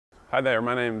Hi there,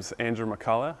 my name's Andrew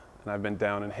McCullough, and I've been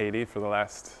down in Haiti for the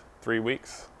last 3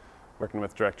 weeks working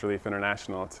with Direct Relief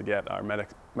International to get our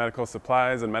medical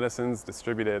supplies and medicines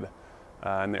distributed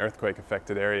in the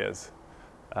earthquake-affected areas.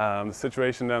 The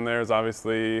situation down there is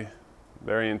obviously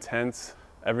very intense.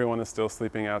 Everyone is still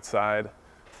sleeping outside.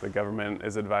 The government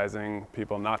is advising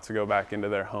people not to go back into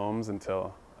their homes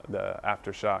until the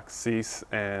aftershocks cease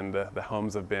and the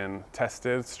homes have been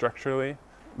tested structurally.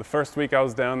 The first week I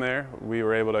was down there, we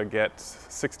were able to get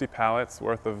 60 pallets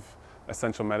worth of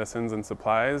essential medicines and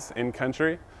supplies in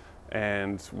country,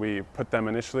 and we put them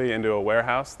initially into a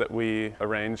warehouse that we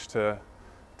arranged to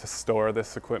store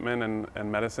this equipment and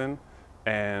medicine.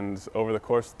 And over the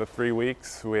course of the 3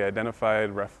 weeks, we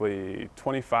identified roughly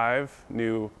 25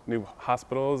 new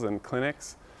hospitals and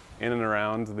clinics in and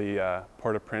around the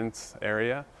Port-au-Prince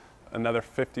area. Another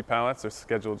 50 pallets are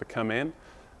scheduled to come in,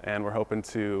 and we're hoping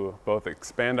to both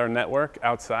expand our network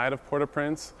outside of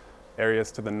Port-au-Prince,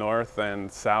 areas to the north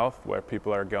and south where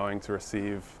people are going to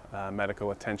receive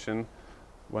medical attention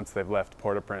once they've left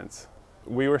Port-au-Prince.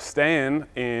 We were staying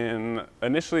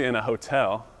initially in a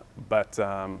hotel, but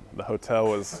the hotel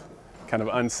was kind of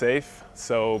unsafe,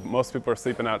 so most people are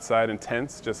sleeping outside in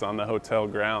tents just on the hotel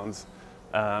grounds.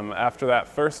 After that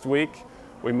first week,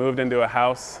 we moved into a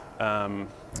house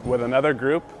with another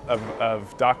group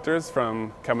of doctors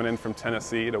coming in from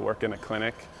Tennessee to work in a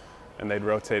clinic, and they'd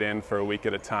rotate in for a week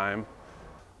at a time.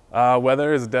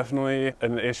 Weather is definitely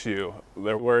an issue.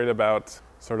 They're worried about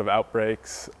sort of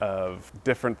outbreaks of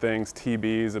different things. TB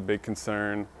is a big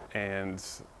concern, and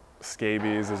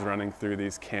scabies is running through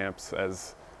these camps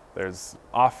as there's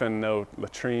often no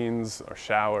latrines or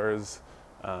showers.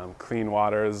 Clean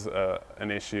water is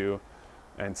an issue.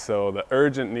 And so the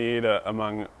urgent need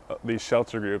among these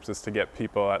shelter groups is to get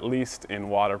people at least in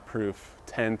waterproof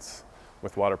tents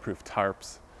with waterproof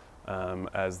tarps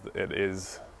as it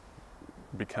is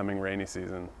becoming rainy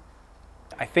season.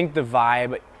 I think the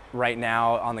vibe right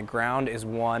now on the ground is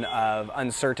one of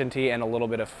uncertainty and a little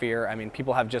bit of fear. I mean,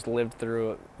 people have just lived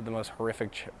through the most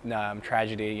horrific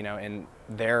tragedy, in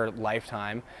their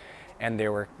lifetime, and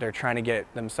they're trying to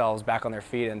get themselves back on their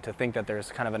feet, and to think that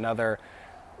there's kind of another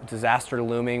disaster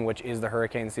looming, which is the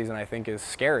hurricane season, I think is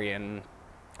scary, and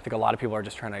I think a lot of people are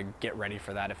just trying to get ready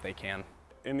for that if they can.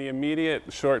 In the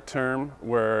immediate short term,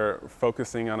 we're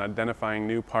focusing on identifying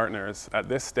new partners. At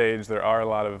this stage, there are a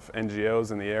lot of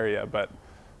NGOs in the area, but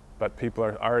people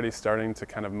are already starting to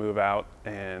kind of move out,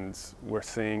 and we're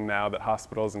seeing now that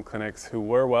hospitals and clinics who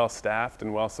were well staffed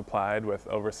and well supplied with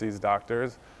overseas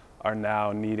doctors are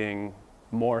now needing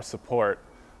more support.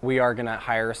 We are going to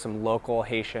hire some local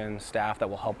Haitian staff that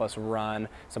will help us run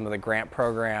some of the grant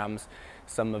programs,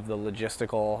 some of the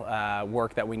logistical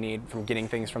work that we need from getting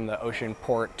things from the ocean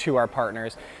port to our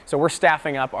partners. So we're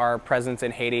staffing up our presence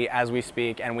in Haiti as we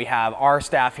speak, and we have our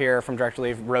staff here from Direct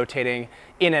Relief rotating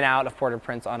in and out of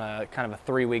Port-au-Prince on a kind of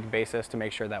a 3-week basis to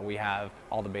make sure that we have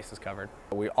all the bases covered.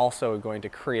 We also are going to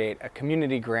create a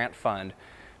community grant fund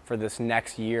for this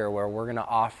next year where we're going to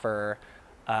offer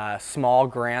small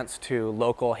grants to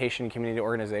local Haitian community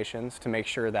organizations to make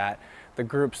sure that the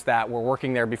groups that were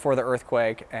working there before the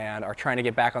earthquake and are trying to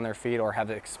get back on their feet or have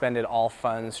expended all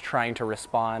funds trying to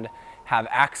respond have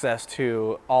access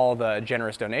to all the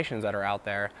generous donations that are out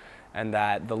there, and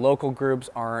that the local groups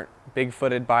aren't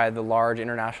big-footed by the large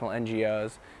international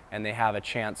NGOs, and they have a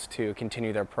chance to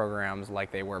continue their programs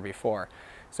like they were before.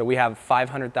 So we have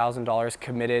 $500,000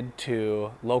 committed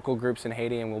to local groups in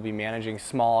Haiti, and we'll be managing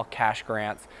small cash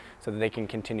grants so that they can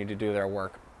continue to do their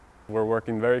work. We're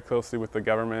working very closely with the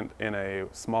government in a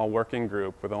small working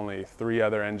group with only 3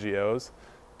 other NGOs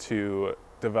to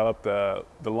develop the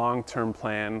long-term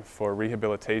plan for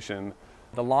rehabilitation.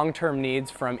 The long-term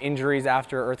needs from injuries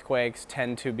after earthquakes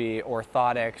tend to be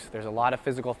orthotics. There's a lot of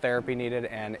physical therapy needed,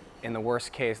 and in the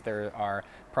worst case, there are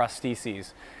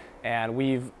prostheses. And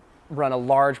we've run a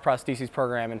large prostheses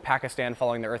program in Pakistan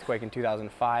following the earthquake in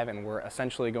 2005, and we're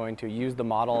essentially going to use the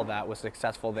model that was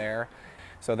successful there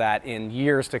so that in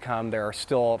years to come there are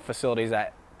still facilities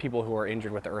that people who are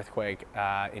injured with the earthquake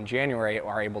in January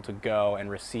are able to go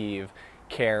and receive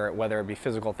care, whether it be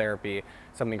physical therapy,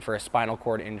 something for a spinal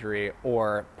cord injury,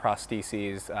 or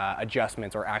prostheses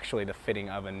adjustments, or actually the fitting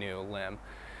of a new limb.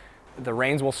 The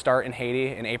rains will start in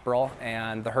Haiti in April,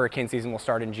 and the hurricane season will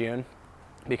start in June.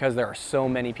 Because there are so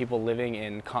many people living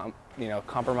in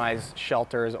compromised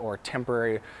shelters or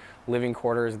temporary living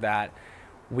quarters, that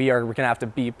we're going to have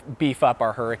to beef up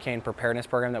our hurricane preparedness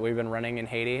program that we've been running in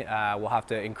Haiti. We'll have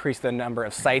to increase the number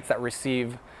of sites that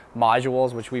receive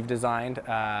modules, which we've designed,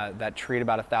 that treat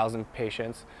about 1,000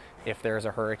 patients if there's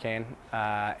a hurricane.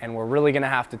 And we're really going to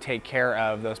have to take care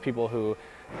of those people who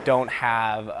don't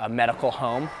have a medical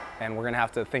home, and we're going to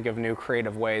have to think of new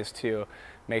creative ways to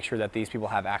make sure that these people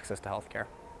have access to healthcare.